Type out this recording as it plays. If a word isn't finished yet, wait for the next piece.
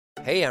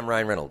Hey, I'm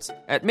Ryan Reynolds.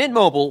 At Mint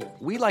Mobile,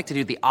 we like to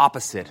do the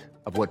opposite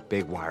of what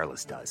Big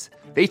Wireless does.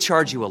 They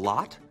charge you a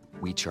lot,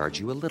 we charge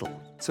you a little.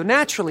 So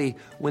naturally,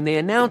 when they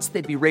announced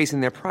they'd be raising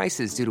their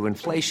prices due to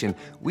inflation,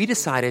 we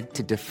decided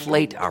to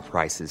deflate our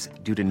prices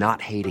due to not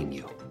hating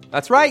you.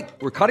 That's right.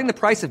 We're cutting the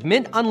price of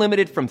Mint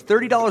Unlimited from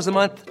 $30 a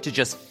month to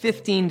just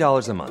 $15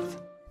 a month.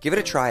 Give it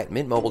a try at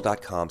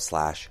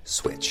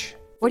mintmobile.com/switch.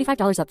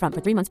 $45 up front for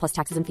 3 months plus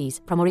taxes and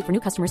fees. Promo rate for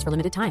new customers for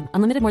limited time.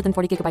 Unlimited more than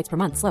 40 gigabytes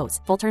per month. Slows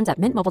full terms at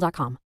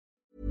mintmobile.com.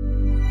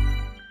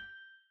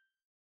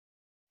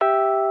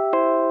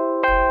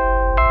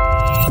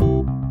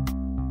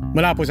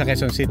 Mula po sa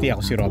Quezon City,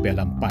 ako si Robbie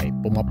Alampay,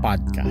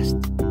 Puma-Podcast.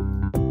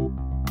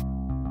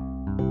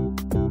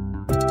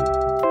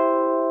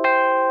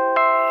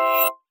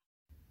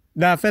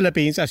 The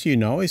Philippines, as you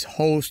know, is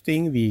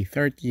hosting the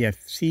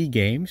 30th SEA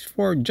Games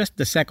for just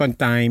the second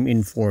time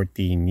in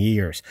 14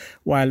 years.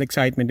 While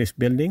excitement is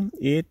building,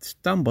 it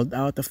stumbled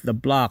out of the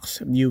blocks.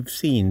 You've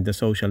seen the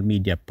social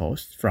media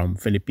posts from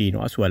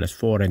Filipino as well as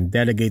foreign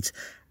delegates,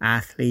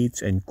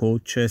 athletes and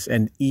coaches,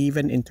 and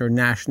even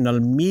international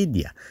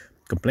media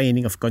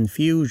complaining of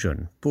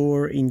confusion,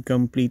 poor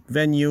incomplete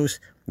venues,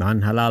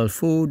 non-halal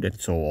food, and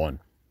so on.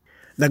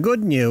 The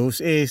good news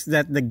is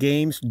that the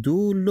games do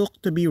look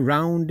to be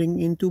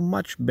rounding into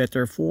much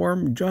better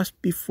form just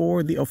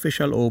before the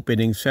official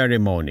opening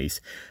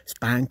ceremonies.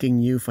 Spanking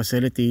new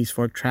facilities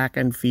for track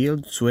and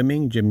field,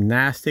 swimming,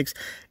 gymnastics,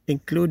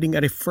 including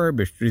a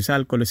refurbished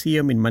Rizal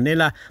Coliseum in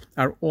Manila,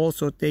 are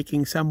also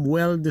taking some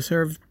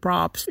well-deserved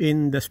props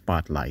in the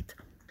spotlight.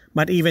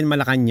 But even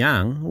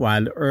Malacanang,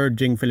 while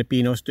urging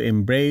Filipinos to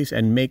embrace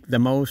and make the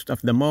most of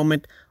the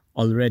moment,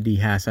 already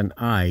has an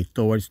eye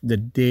towards the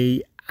day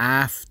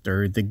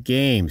after the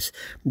games.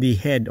 The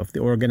head of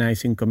the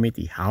organizing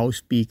committee,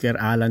 House Speaker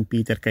Alan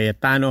Peter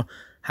Cayetano,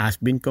 has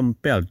been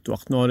compelled to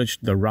acknowledge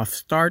the rough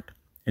start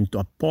and to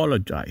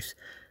apologize.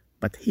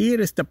 But here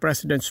is the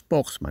president's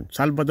spokesman,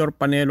 Salvador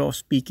Panelo,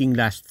 speaking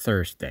last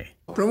Thursday.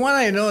 From what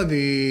I know,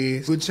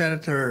 the good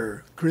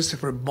Senator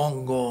Christopher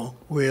Bongo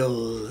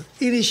will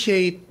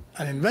initiate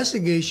an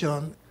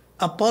investigation.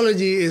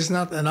 Apology is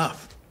not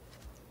enough.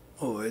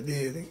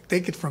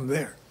 Take it from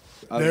there.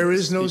 There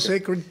is no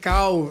sacred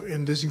cow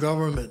in this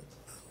government.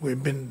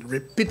 We've been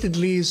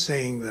repeatedly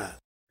saying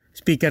that.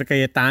 Speaker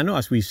Cayetano,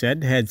 as we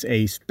said, heads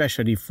a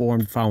specially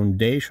formed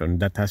foundation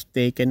that has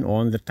taken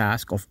on the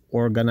task of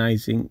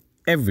organizing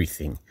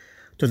everything,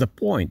 to the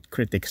point,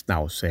 critics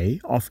now say,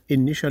 of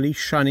initially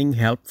shunning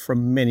help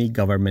from many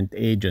government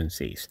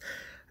agencies.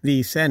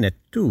 The Senate,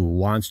 too,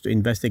 wants to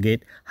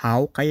investigate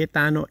how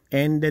Cayetano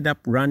ended up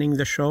running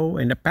the show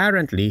and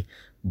apparently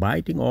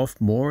biting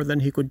off more than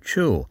he could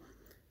chew.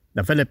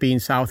 The Philippine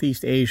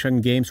Southeast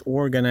Asian Games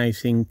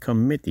Organizing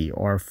Committee,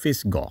 or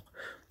FISGOC,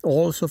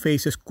 also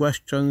faces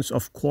questions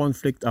of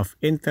conflict of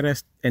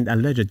interest and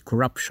alleged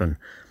corruption.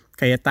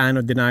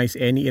 Cayetano denies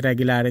any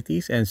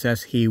irregularities and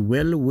says he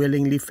will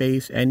willingly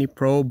face any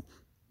probe,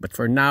 but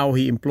for now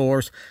he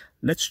implores,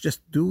 let's just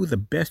do the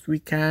best we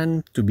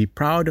can to be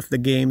proud of the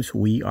games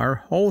we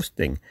are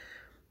hosting.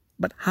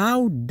 But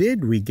how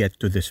did we get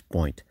to this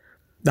point?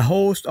 The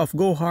host of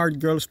Go Hard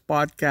Girls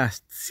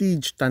podcast,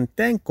 Siege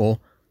Tantenko,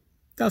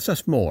 tells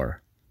us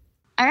more.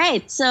 All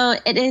right, so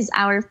it is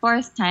our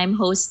 4th time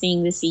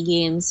hosting the SEA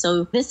Games.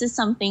 So this is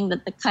something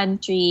that the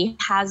country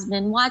has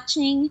been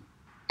watching.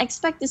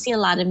 Expect to see a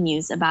lot of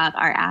news about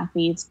our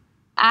athletes.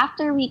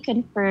 After we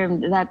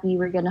confirmed that we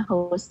were going to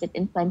host it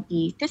in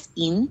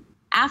 2015,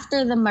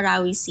 after the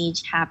Marawi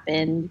siege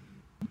happened,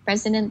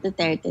 President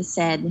Duterte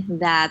said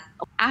that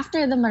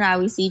after the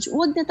Marawi siege,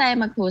 huwag na tayo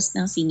mag-host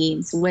ng SEA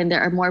Games when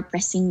there are more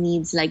pressing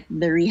needs like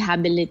the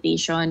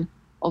rehabilitation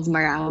of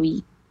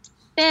Marawi.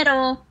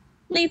 Pero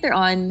later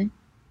on,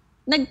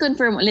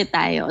 nag-confirm ulit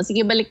tayo.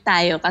 Sige, balik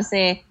tayo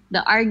kasi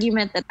the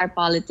argument that our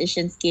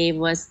politicians gave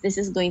was this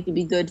is going to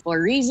be good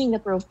for raising the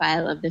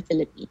profile of the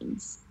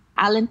Philippines.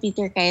 Alan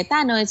Peter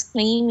Cayetano is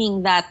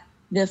claiming that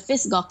the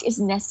FISGOC is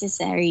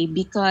necessary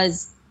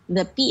because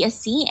the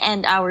PSC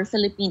and our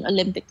Philippine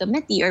Olympic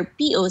Committee, or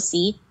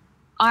POC,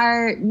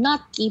 are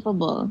not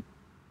capable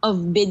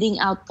of bidding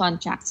out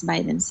contracts by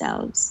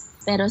themselves.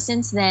 Pero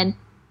since then,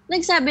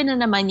 nagsabi na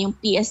naman yung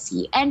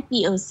PSC and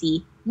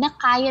POC na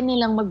kaya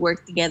nilang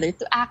mag-work together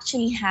to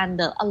actually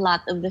handle a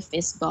lot of the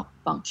FISGOC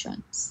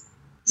functions.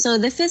 So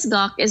the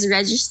FISGOC is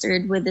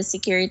registered with the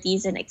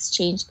Securities and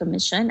Exchange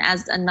Commission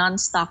as a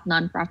non-stock,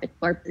 non-profit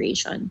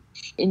corporation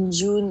in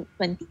June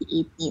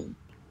 2018.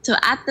 So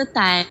at the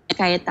time,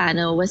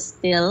 Cayetano was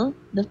still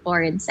the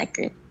foreign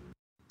secretary.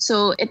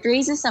 So it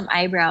raises some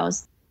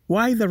eyebrows.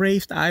 Why the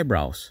raised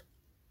eyebrows?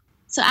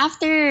 So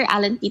after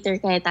Alan Peter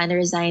Cayetano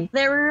resigned,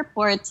 there were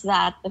reports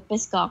that the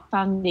FISGOC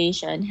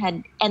Foundation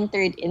had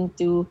entered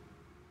into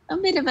a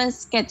bit of a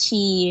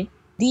sketchy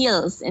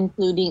deals,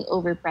 including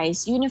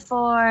overpriced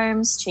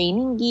uniforms,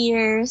 training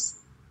gears,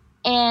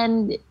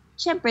 and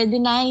syempre,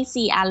 deny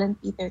si Alan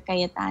Peter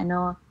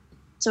Cayetano.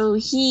 So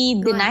he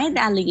denied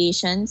the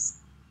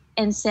allegations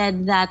and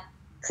said that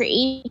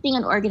creating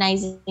an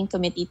organizing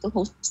committee to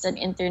host an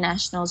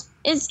internationals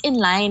is in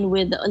line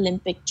with the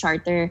Olympic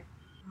Charter.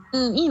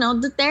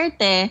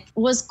 Duterte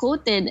was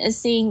quoted as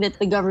saying that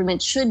the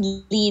government should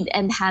lead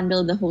and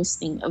handle the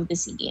hosting of the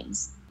SEA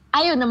Games.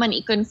 Ayaw naman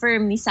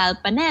i-confirm ni Sal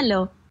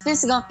Panelo,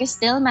 FISGOC is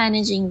still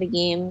managing the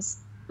games.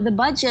 The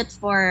budget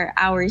for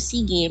our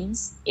SEA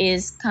Games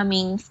is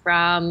coming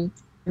from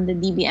the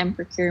DBM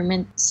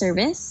Procurement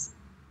Service,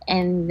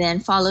 and then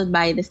followed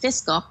by the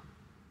FISGOC,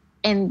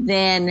 and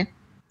then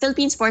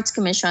Philippine Sports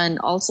Commission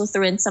also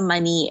threw in some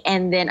money,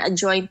 and then a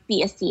joint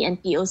PSC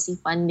and POC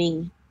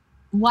funding.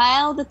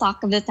 While the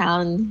talk of the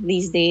town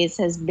these days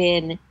has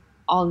been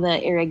all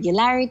the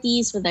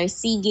irregularities with our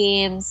SEA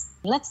Games,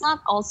 let's not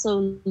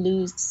also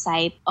lose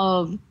sight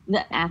of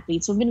the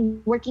athletes who've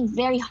been working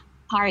very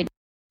hard.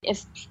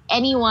 If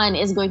anyone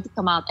is going to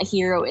come out a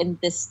hero in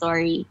this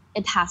story,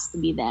 it has to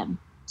be them.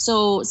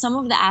 So some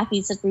of the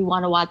athletes that we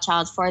want to watch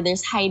out for,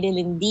 there's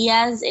Heidelin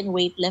Diaz in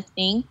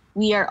weightlifting.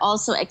 We are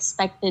also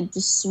expected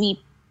to sweep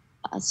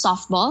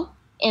softball.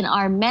 In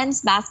our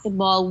men's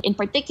basketball, in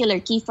particular,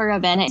 Kiefer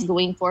Ravena is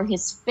going for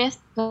his 5th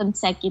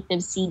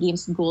consecutive SEA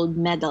Games gold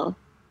medal.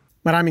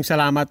 Maraming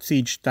salamat,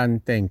 Siege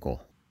Tantenko.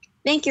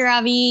 Thank you,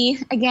 Ravi.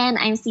 Again,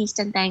 I'm Siege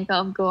Tantenko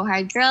of Go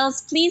Hard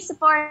Girls. Please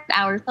support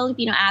our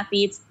Filipino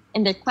athletes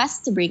in their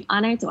quest to bring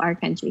honor to our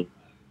country.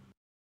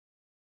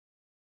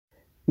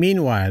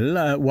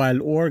 Meanwhile,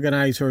 while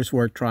organizers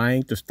were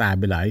trying to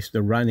stabilize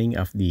the running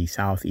of the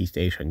Southeast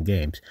Asian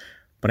Games,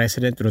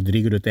 President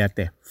Rodrigo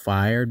Duterte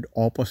fired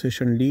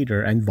opposition leader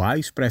and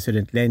Vice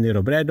President Leni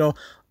Robredo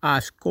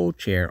as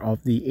co-chair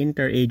of the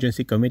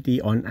Interagency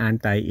Committee on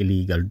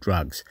Anti-Illegal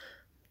Drugs.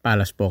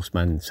 Pala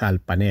spokesman Sal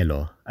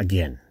Panelo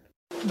again.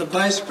 The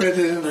Vice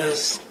President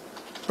has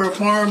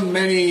performed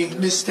many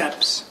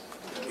missteps.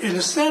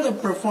 Instead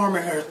of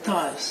performing her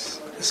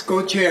task as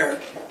co-chair,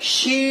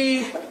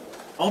 she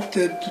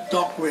opted to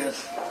talk with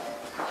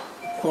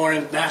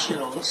foreign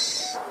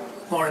nationals,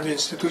 foreign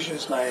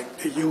institutions like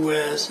the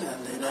U.S. and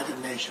the United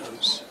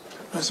Nations,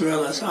 as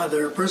well as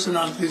other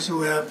personalities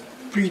who have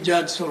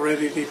prejudged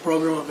already the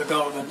program of the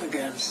government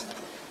against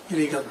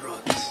illegal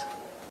drugs.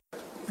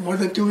 More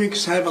than 2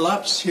 weeks have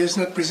elapsed. She has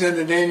not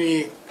presented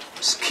any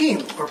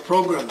scheme or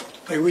program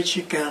by which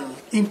she can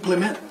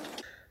implement.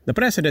 The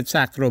president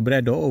sacked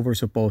Robredo over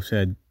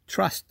supposed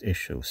trust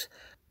issues.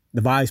 The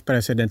vice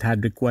president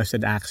had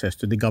requested access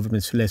to the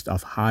government's list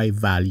of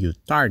high-value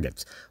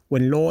targets.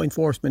 When law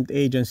enforcement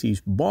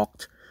agencies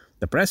balked,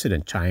 the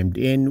president chimed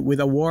in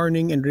with a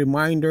warning and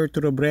reminder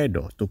to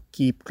Robredo to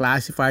keep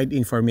classified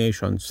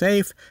information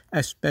safe,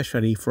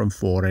 especially from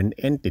foreign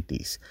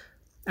entities.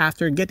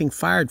 After getting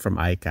fired from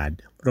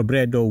ICAD,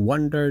 Robredo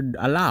wondered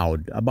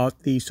aloud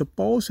about the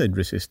supposed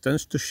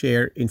resistance to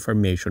share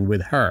information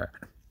with her.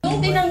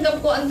 Nung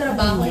tinanggap ko ang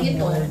trabahong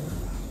ito,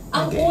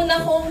 ang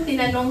una kong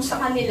tinanong sa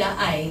kanila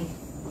ay,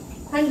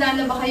 handa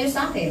na ba kayo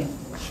sa akin?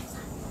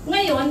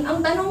 Ngayon, ang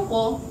tanong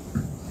ko,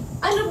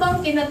 ano bang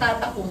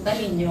kinatatakutan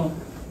ninyo?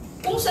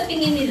 Kung sa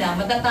tingin nila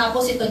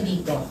matatapos ito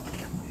dito,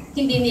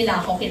 hindi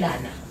nila ako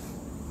kilala.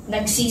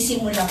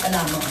 Nagsisimula pa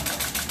lamang.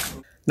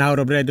 Now,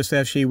 Robredo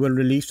says she will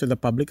release to the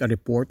public a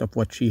report of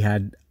what she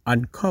had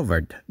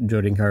uncovered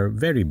during her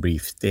very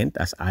brief stint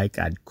as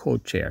ICAD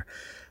co-chair.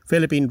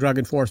 Philippine Drug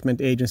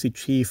Enforcement Agency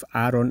Chief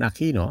Aaron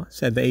Aquino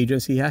said the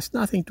agency has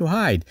nothing to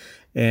hide,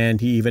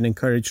 and he even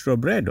encouraged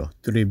Robredo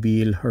to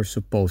reveal her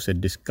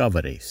supposed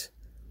discoveries.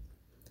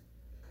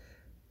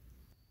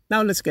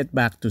 Now let's get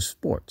back to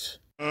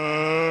sports.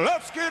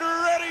 Let's get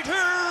ready to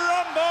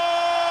rumble!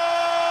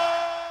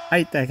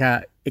 Ay,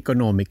 teka,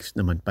 economics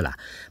naman pala.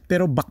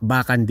 Pero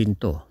bakbakan din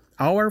to.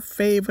 Our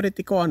favorite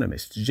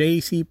economists,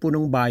 JC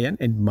Punong Bayan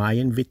and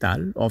Mayan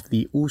Vital of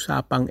the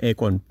Usapang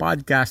Econ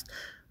podcast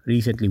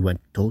recently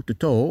went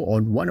toe-to-toe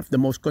on one of the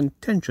most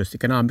contentious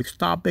economics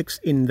topics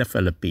in the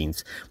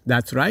Philippines.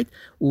 That's right,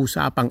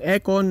 Usapang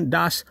Econ,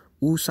 thus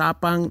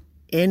Usapang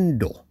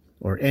Endo,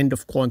 or end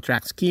of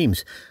contract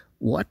schemes.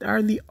 What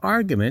are the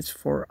arguments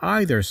for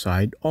either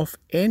side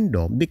of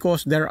Endo?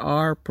 Because there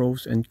are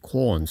pros and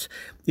cons.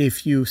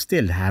 If you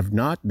still have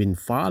not been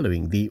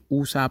following the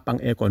Usapang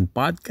Econ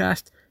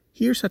podcast,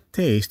 here's a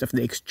taste of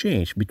the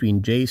exchange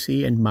between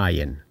JC and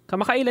Mayan.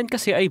 Kamakailan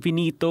kasi ay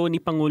vinito ni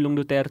Pangulong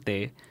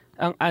Duterte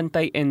ang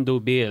anti-endo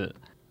bill.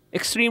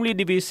 Extremely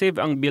divisive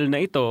ang bill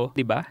na ito,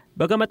 di ba?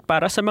 Bagamat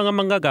para sa mga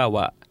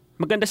manggagawa,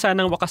 maganda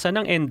sanang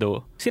wakasan ng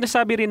endo,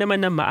 sinasabi rin naman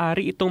na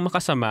maari itong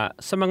makasama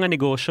sa mga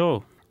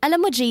negosyo.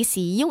 Alam mo, JC,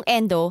 yung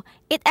endo,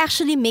 it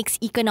actually makes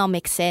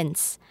economic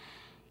sense.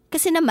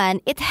 Kasi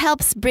naman, it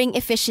helps bring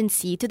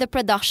efficiency to the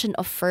production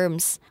of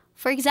firms.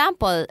 For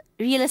example,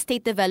 real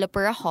estate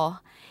developer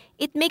ako,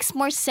 it makes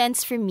more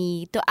sense for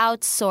me to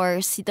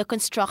outsource the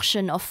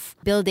construction of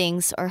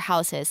buildings or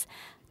houses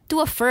to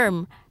a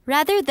firm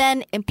rather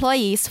than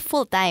employees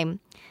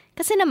full-time.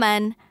 Kasi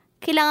naman,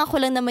 kailangan ko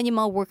lang naman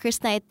yung mga workers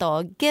na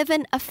ito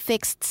given a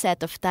fixed set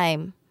of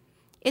time.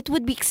 It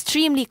would be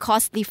extremely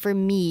costly for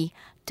me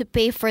to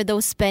pay for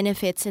those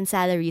benefits and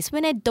salaries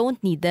when I don't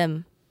need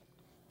them.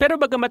 Pero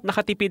bagamat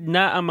nakatipid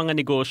na ang mga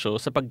negosyo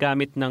sa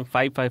paggamit ng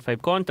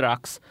 555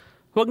 contracts,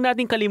 huwag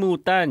nating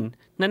kalimutan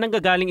na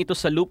nanggagaling ito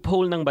sa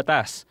loophole ng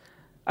batas.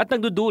 at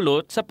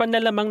nagdudulot sa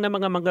panlalamang ng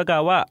mga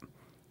manggagawa.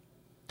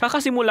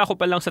 Kakasimula ko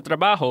pa lang sa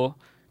trabaho,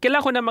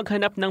 kailangan ko na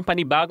maghanap ng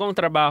panibagong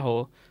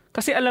trabaho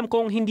kasi alam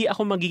kong hindi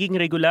ako magiging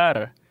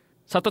regular.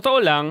 Sa totoo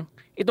lang,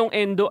 itong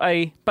endo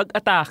ay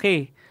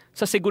pag-atake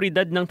sa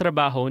seguridad ng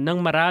trabaho ng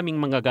maraming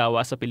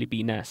manggagawa sa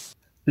Pilipinas.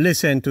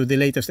 Listen to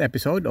the latest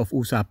episode of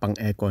Usapang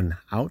Econ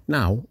out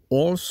now,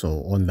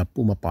 also on the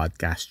Puma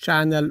Podcast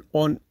channel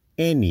on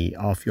any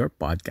of your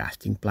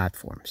podcasting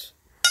platforms.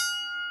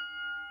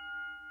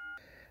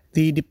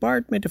 The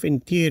Department of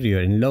Interior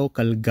and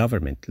Local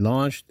Government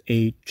launched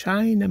a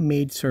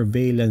China-made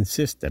surveillance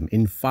system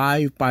in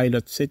 5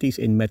 pilot cities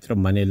in Metro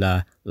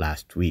Manila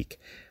last week.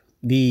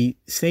 The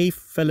Safe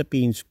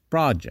Philippines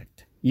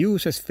project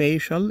uses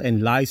facial and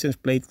license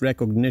plate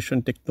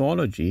recognition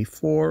technology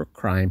for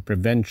crime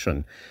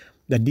prevention.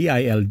 The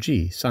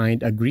DILG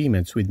signed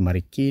agreements with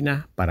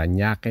Marikina,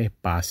 Parañaque,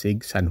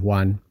 Pasig, San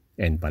Juan,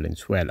 and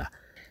Valenzuela.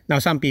 Now,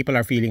 some people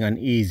are feeling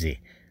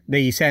uneasy.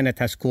 The Senate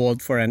has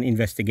called for an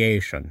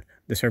investigation.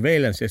 The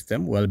surveillance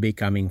system will be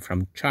coming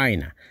from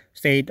China.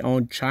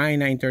 State-owned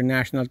China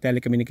International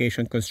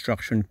Telecommunication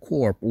Construction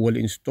Corp will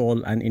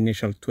install an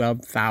initial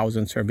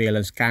 12,000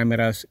 surveillance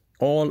cameras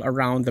all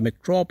around the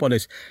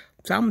metropolis.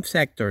 Some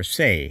sectors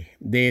say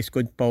this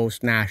could pose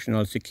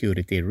national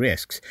security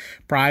risks.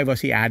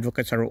 Privacy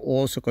advocates are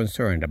also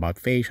concerned about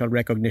facial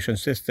recognition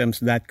systems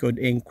that could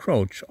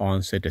encroach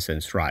on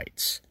citizens'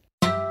 rights.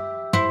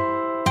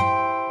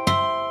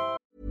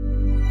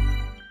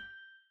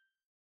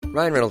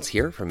 Ryan Reynolds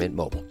here from Mint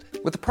Mobile.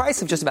 With the price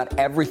of just about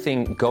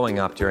everything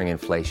going up during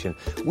inflation,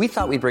 we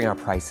thought we'd bring our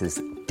prices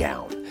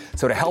down.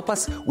 So to help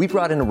us, we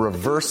brought in a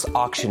reverse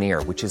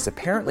auctioneer, which is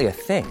apparently a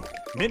thing.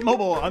 Mint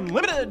Mobile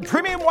Unlimited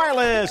Premium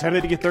Wireless. How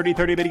to get 30,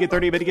 30, bit to get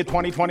 30, bit to get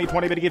 20, 20,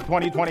 20, bit to get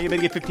 20, 20, bit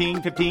to get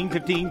 15, 15,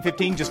 15,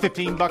 15, just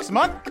 $15 a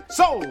month?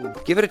 Sold!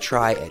 Give it a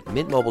try at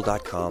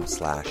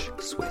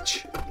mintmobile.com/switch.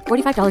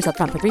 $45 up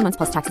front for 3 months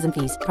plus taxes and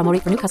fees. Promo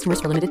rate for new customers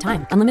for limited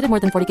time. Unlimited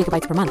more than 40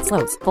 gigabytes per month.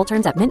 Slows full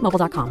terms at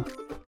mintmobile.com.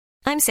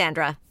 I'm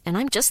Sandra, and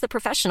I'm just the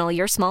professional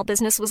your small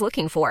business was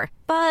looking for.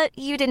 But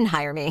you didn't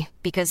hire me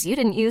because you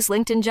didn't use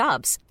LinkedIn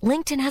Jobs.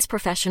 LinkedIn has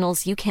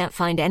professionals you can't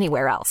find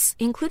anywhere else,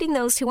 including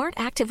those who aren't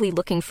actively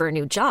looking for a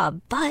new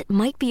job, but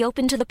might be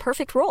open to the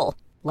perfect role,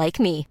 like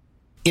me.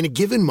 In a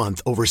given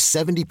month, over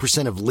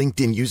 70% of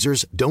LinkedIn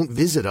users don't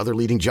visit other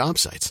leading job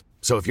sites.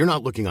 So if you're not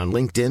looking on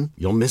LinkedIn,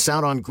 you'll miss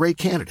out on great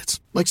candidates,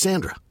 like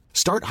Sandra.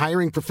 Start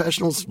hiring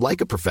professionals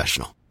like a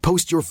professional.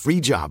 Post your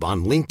free job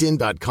on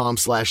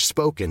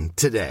linkedin.com/spoken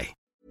today.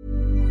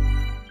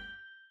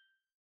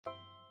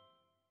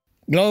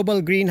 Global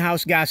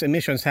greenhouse gas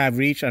emissions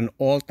have reached an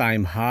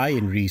all-time high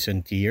in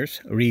recent years.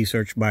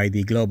 Research by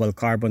the Global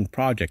Carbon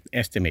Project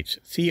estimates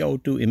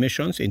CO2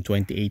 emissions in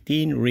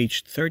 2018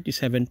 reached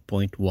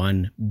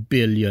 37.1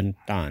 billion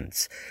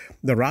tons.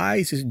 The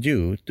rise is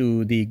due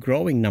to the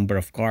growing number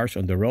of cars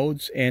on the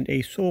roads and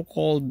a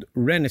so-called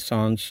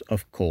renaissance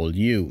of coal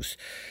use.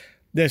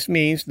 This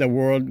means the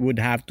world would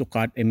have to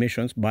cut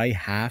emissions by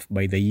half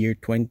by the year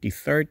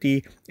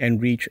 2030 and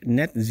reach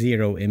net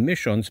zero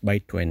emissions by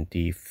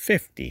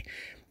 2050.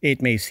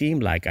 It may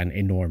seem like an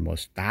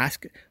enormous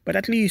task, but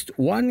at least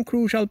one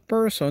crucial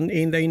person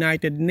in the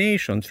United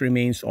Nations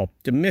remains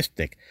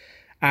optimistic.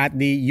 At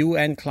the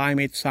UN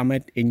Climate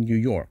Summit in New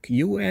York,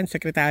 UN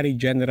Secretary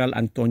General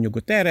Antonio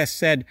Guterres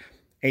said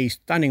a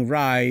stunning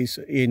rise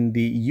in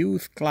the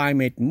youth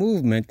climate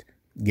movement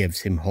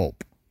gives him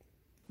hope.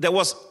 There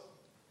was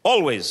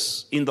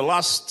always, in the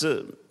last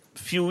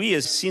few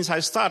years since I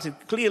started,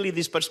 clearly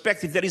this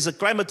perspective, there is a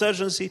climate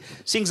urgency,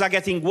 things are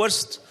getting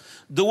worse.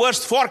 The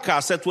worst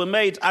forecasts that were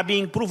made are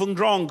being proven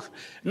wrong,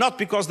 not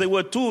because they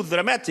were too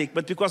dramatic,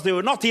 but because they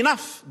were not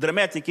enough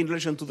dramatic in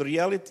relation to the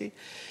reality.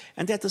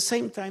 And at the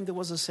same time, there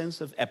was a sense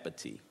of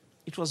apathy.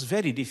 It was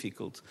very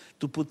difficult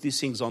to put these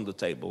things on the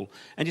table,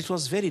 and it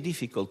was very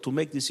difficult to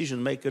make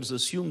decision makers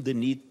assume the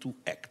need to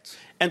act.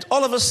 And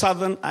all of a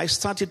sudden, I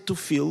started to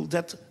feel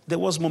that there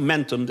was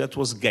momentum that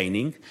was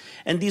gaining,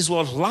 and this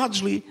was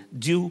largely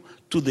due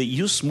to the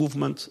youth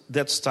movement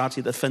that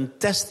started a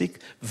fantastic,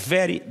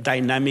 very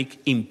dynamic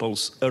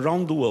impulse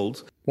around the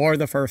world. For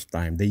the first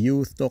time, the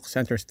youth took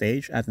center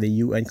stage at the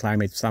UN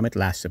Climate Summit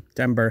last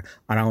September.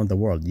 Around the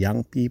world,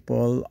 young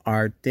people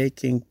are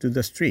taking to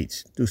the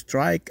streets to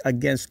strike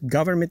against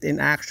government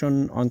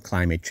inaction on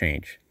climate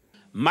change.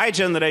 My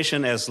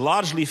generation has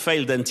largely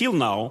failed until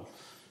now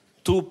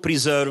to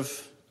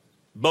preserve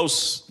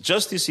both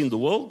justice in the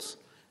world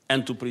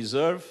and to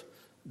preserve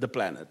the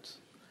planet.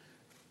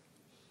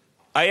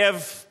 I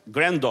have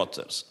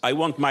granddaughters. I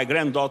want my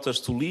granddaughters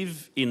to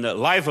live in a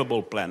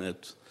livable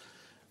planet.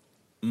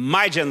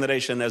 My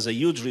generation has a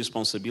huge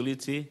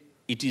responsibility.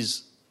 It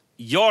is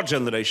your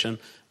generation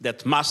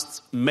that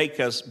must make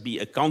us be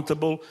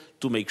accountable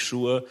to make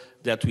sure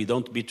that we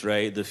don't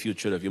betray the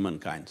future of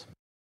humankind.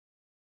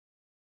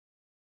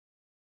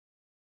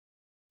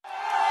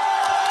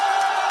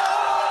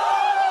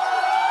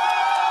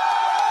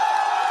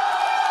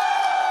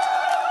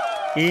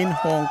 In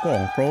Hong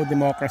Kong,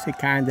 pro-democracy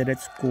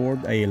candidates scored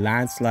a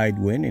landslide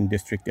win in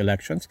district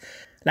elections.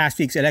 Last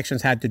week's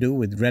elections had to do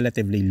with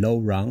relatively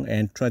low-rung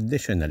and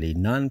traditionally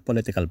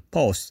non-political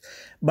posts,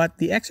 but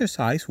the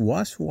exercise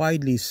was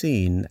widely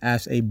seen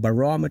as a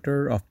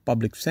barometer of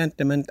public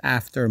sentiment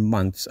after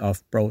months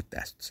of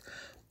protests.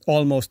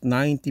 Almost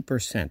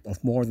 90%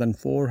 of more than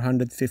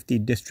 450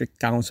 district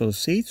council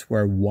seats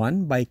were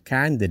won by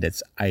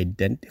candidates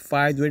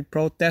identified with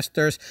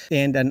protesters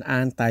and an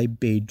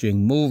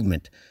anti-Beijing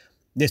movement.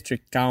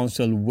 District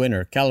Council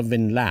winner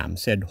Kelvin Lam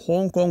said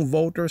Hong Kong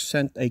voters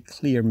sent a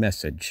clear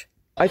message.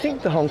 I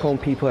think the Hong Kong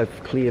people have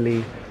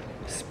clearly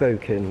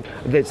spoken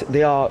that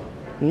they are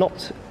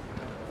not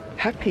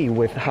happy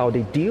with how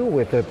they deal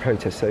with the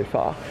protests so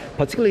far,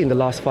 particularly in the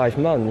last 5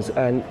 months,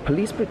 and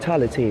police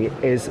brutality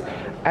is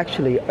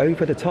actually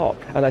over the top.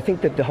 And I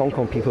think that the Hong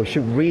Kong people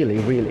should really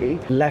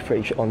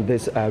leverage on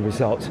this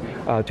result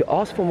to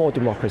ask for more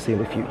democracy in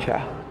the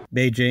future.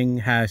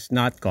 Beijing has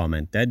not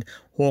commented.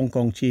 Hong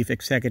Kong Chief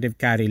Executive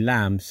Carrie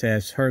Lam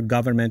says her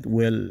government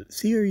will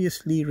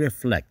seriously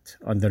reflect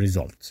on the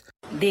results.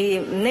 The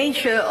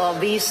nature of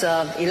these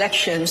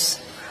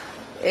elections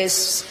is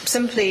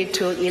simply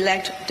to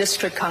elect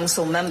district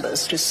council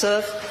members to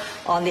serve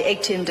on the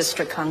 18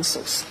 district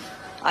councils.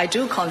 I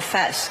do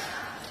confess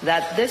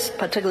that this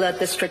particular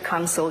district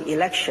council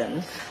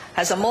election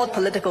has a more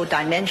political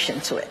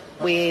dimension to it.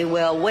 We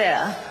were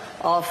aware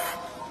of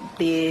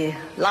the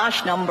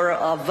large number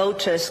of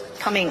voters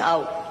coming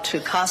out to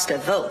cast a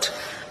vote,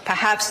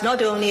 perhaps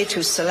not only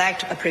to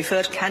select a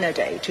preferred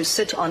candidate to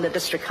sit on the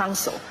district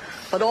council,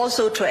 but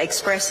also to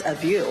express a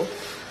view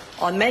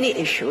on many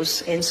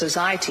issues in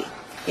society,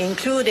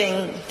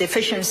 including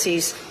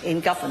deficiencies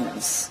in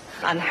governance,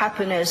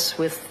 unhappiness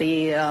with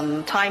the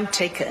time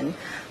taken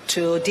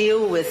to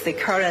deal with the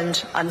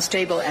current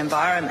unstable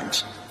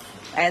environment,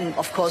 and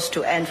of course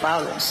to end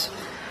violence.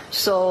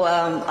 So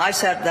I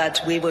said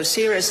that we will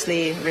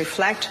seriously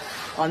reflect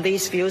on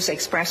these views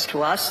expressed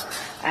to us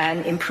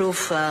and improve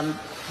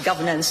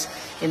governance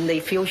in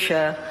the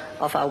future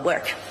of our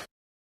work.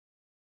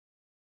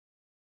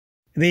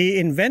 The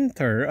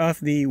inventor of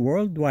the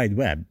World Wide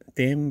Web,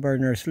 Tim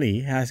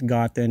Berners-Lee, has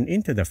gotten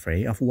into the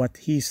fray of what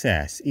he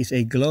says is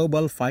a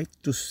global fight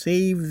to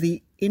save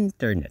the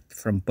internet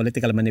from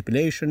political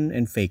manipulation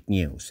and fake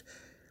news.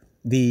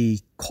 The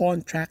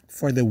Contract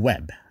for the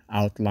Web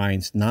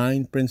outlines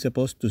 9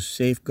 principles to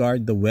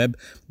safeguard the web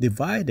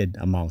divided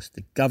amongst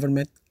the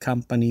government,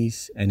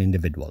 companies, and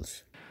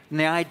individuals. And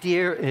the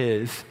idea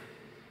is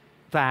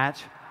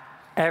that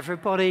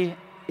everybody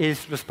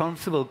is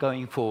responsible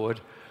going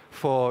forward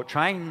for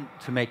trying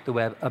to make the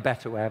web a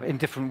better web in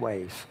different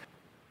ways.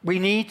 We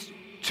need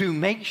to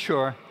make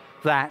sure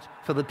that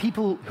for the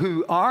people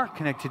who are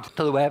connected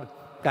to the web,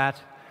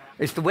 that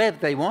it's the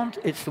web they want,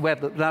 it's the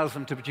web that allows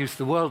them to produce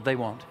the world they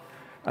want,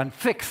 and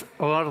fix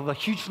a lot of the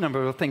huge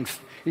number of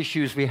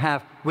issues we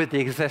have with the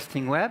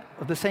existing web.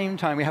 At the same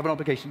time, we have an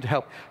obligation to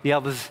help the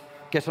others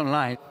get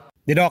online.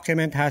 The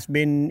document has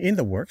been in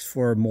the works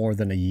for more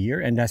than a year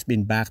and has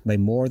been backed by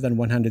more than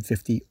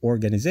 150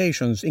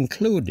 organizations,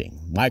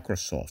 including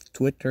Microsoft,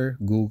 Twitter,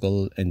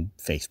 Google, and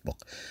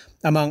Facebook.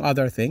 Among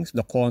other things,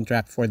 the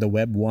Contract for the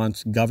Web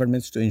wants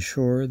governments to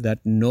ensure that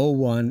no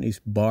one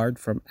is barred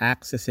from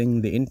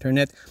accessing the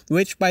internet,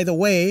 which, by the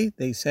way,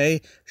 they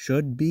say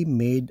should be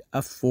made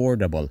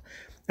affordable.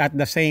 At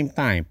the same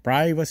time,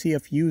 privacy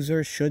of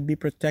users should be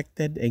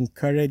protected,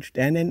 encouraged,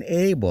 and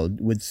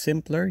enabled with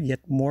simpler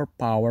yet more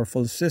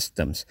powerful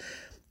systems.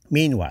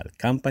 Meanwhile,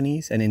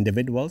 companies and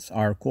individuals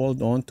are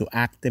called on to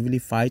actively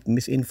fight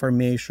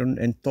misinformation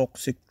and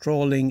toxic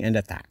trolling and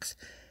attacks.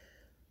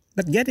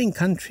 But getting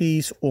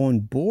countries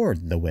on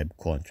board the web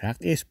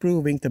contract is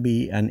proving to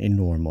be an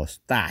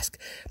enormous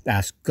task,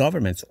 as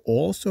governments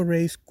also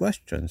raise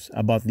questions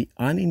about the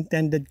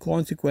unintended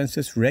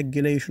consequences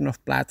regulation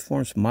of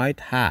platforms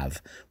might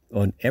have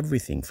on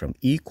everything from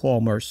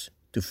e-commerce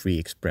to free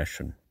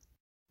expression.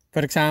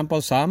 For example,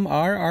 some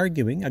are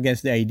arguing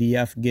against the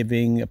idea of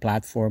giving a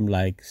platform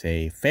like,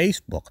 say,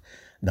 Facebook,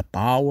 the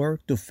power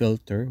to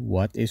filter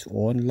what is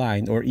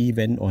online or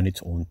even on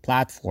its own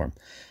platform,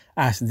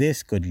 as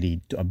this could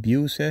lead to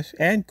abuses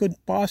and could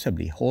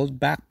possibly hold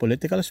back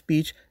political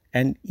speech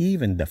and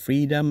even the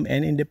freedom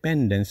and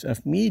independence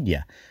of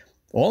media.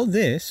 All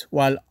this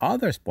while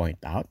others point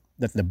out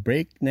that the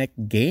breakneck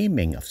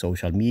gaming of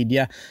social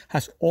media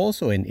has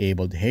also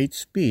enabled hate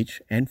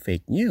speech and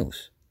fake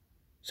news.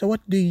 So what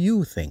do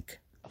you think?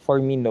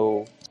 For me,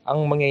 no.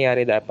 Ang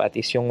mangyayari dapat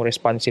is yung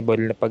responsible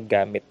na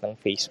paggamit ng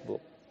Facebook.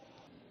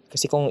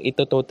 Kasi kung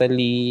ito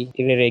totally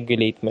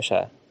i-regulate mo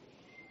siya,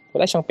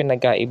 wala siyang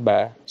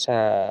pinagkaiba sa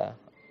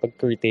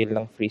pag-curtail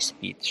ng free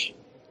speech.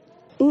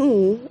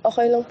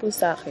 Okay lang po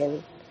sa akin.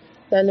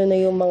 Lalo na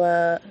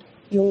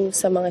yung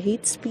sa mga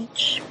hate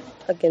speech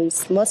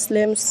against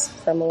Muslims,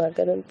 sa mga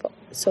ganun po.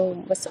 So,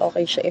 mas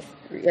okay siya if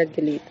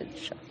regulated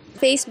siya.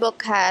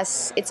 Facebook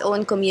has its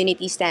own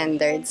community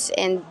standards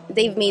and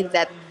they've made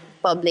that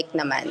public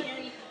naman.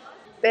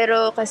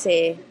 Pero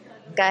kasi,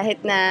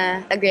 kahit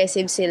na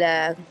aggressive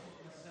sila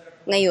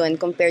ngayon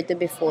compared to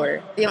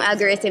before. Yung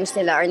algorithms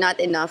nila are not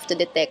enough to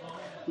detect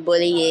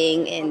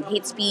bullying and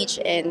hate speech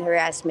and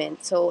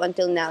harassment. So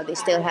until now, they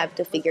still have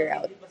to figure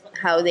out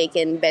how they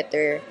can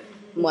better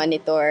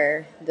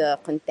monitor the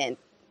content.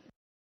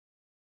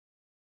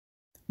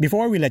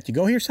 Before we let you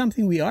go, here's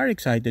something we are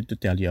excited to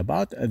tell you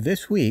about.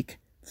 This week,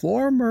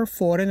 former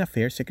Foreign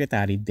Affairs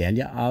Secretary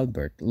Delia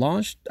Albert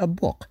launched a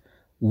book,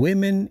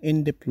 Women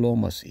in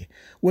Diplomacy,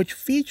 which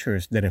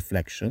features the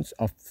reflections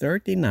of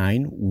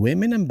 39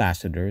 women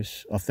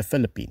ambassadors of the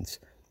Philippines.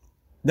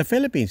 The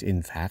Philippines,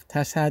 in fact,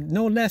 has had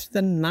no less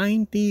than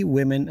 90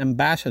 women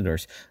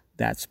ambassadors.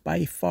 That's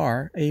by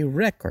far a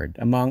record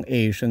among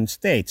Asian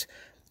states.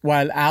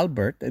 While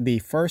Albert, the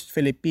first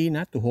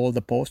Filipina to hold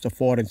the post of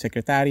Foreign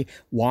Secretary,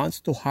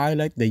 wants to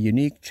highlight the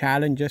unique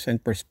challenges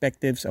and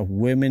perspectives of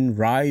women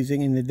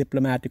rising in the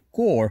diplomatic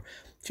corps,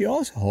 she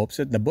also hopes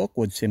that the book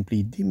would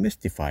simply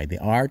demystify the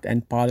art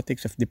and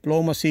politics of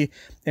diplomacy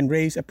and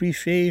raise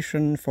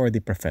appreciation for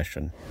the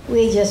profession.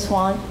 We just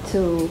want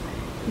to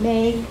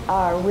make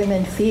our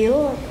women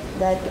feel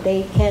that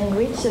they can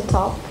reach the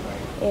top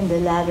in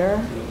the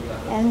ladder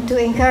and to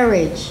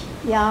encourage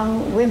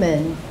young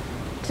women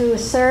to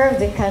serve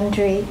the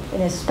country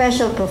in a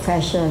special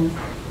profession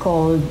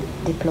called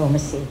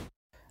diplomacy.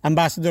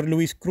 Ambassador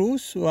Luis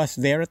Cruz was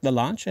there at the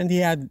launch, and he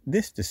had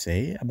this to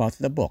say about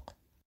the book.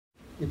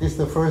 It is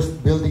the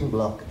first building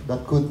block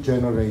that could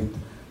generate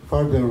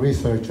further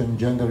research on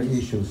gender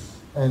issues,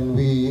 and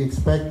we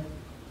expect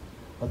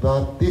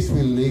that this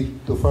will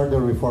lead to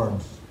further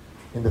reforms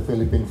in the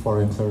Philippine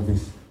Foreign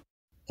Service.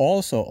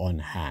 Also on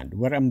hand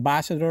were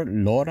Ambassador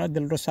Laura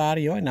del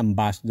Rosario and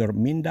Ambassador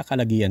Minda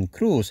Calagian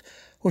Cruz,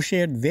 who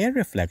shared their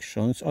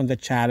reflections on the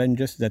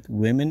challenges that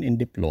women in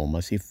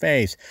diplomacy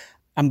face.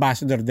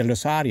 Ambassador del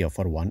Rosario,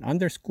 for one,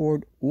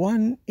 underscored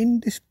one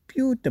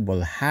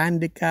indisputable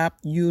handicap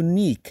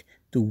unique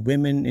to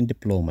women in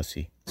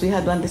diplomacy. We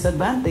had one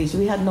disadvantage.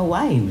 We had no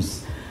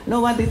wives.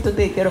 Nobody to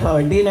take care of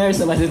our dinners,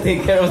 nobody to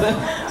take care of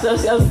the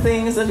social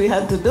things that we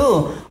had to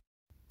do.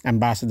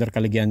 Ambassador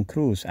Calagian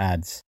Cruz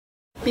adds,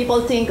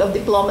 People think of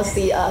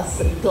diplomacy as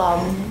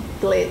glam,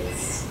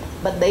 glitz,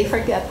 but they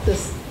forget to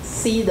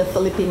see the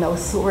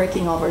Filipinos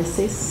working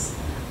overseas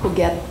who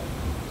get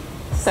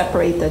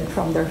separated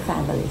from their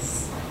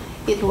families.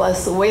 It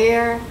was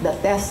where the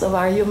test of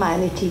our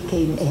humanity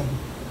came in.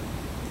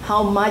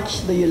 How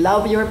much do you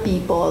love your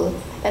people,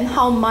 and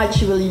how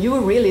much will you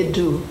really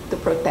do to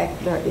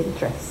protect their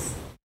interests?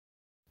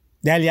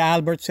 Delia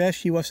Albert says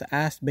she was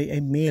asked by a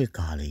male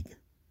colleague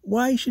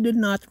why she did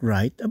not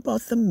write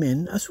about the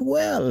men as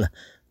well.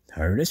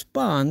 Her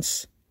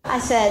response, I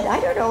said, I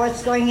don't know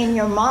what's going in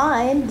your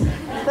mind,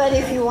 but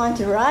if you want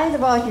to write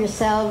about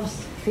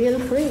yourselves, feel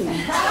free.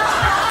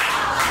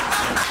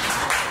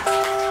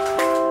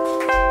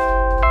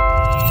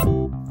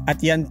 At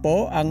yan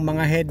po ang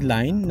mga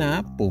headline na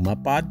Puma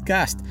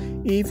Podcast.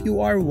 If you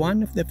are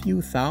one of the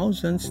few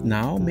thousands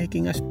now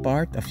making us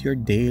part of your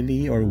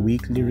daily or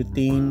weekly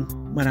routine,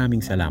 maraming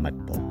salamat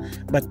po.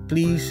 But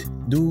please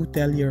do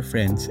tell your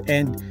friends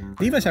and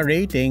leave us a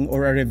rating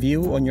or a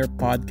review on your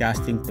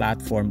podcasting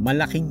platform.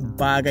 Malaking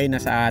bagay na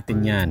sa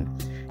atin yan.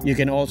 You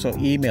can also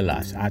email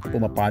us at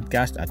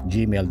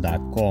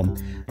pumapodcast@gmail.com.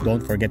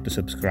 Don't forget to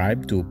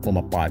subscribe to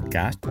Puma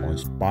Podcast on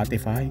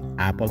Spotify,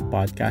 Apple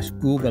Podcasts,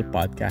 Google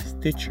Podcasts,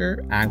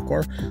 Stitcher,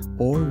 Anchor,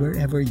 or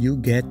wherever you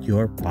get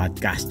your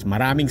podcast.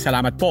 Maraming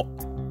salamat po!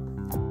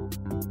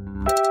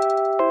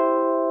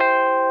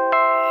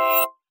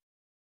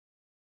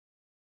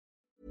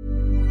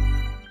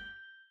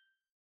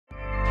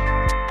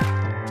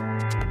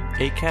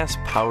 Acast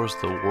powers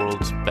the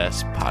world's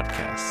best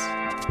podcasts.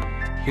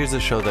 Here's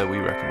a show that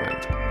we recommend.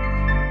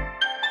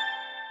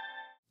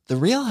 The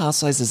Real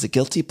Housewives is a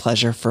guilty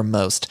pleasure for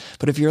most,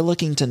 but if you're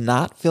looking to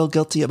not feel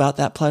guilty about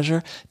that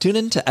pleasure, tune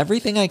in to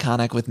Everything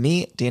Iconic with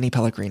me, Danny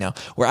Pellegrino,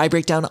 where I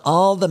break down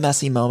all the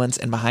messy moments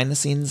and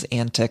behind-the-scenes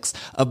antics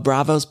of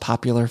Bravo's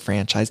popular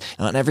franchise.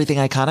 And on Everything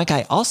Iconic,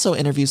 I also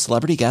interview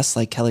celebrity guests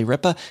like Kelly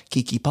Ripa,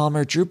 Keke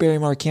Palmer, Drew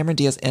Barrymore, Cameron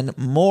Diaz, and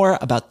more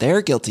about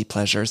their guilty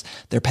pleasures,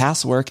 their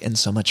past work, and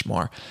so much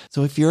more.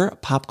 So if you're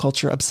pop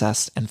culture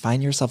obsessed and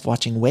find yourself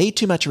watching way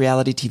too much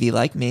reality TV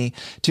like me,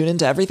 tune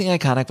into Everything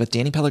Iconic with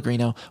Danny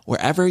Pellegrino,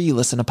 wherever you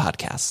listen to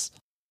podcasts.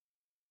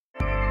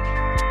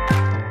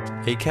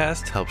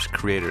 Acast helps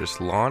creators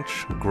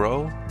launch,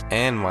 grow,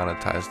 and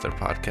monetize their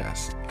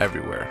podcasts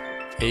everywhere.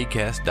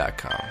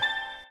 Acast.com.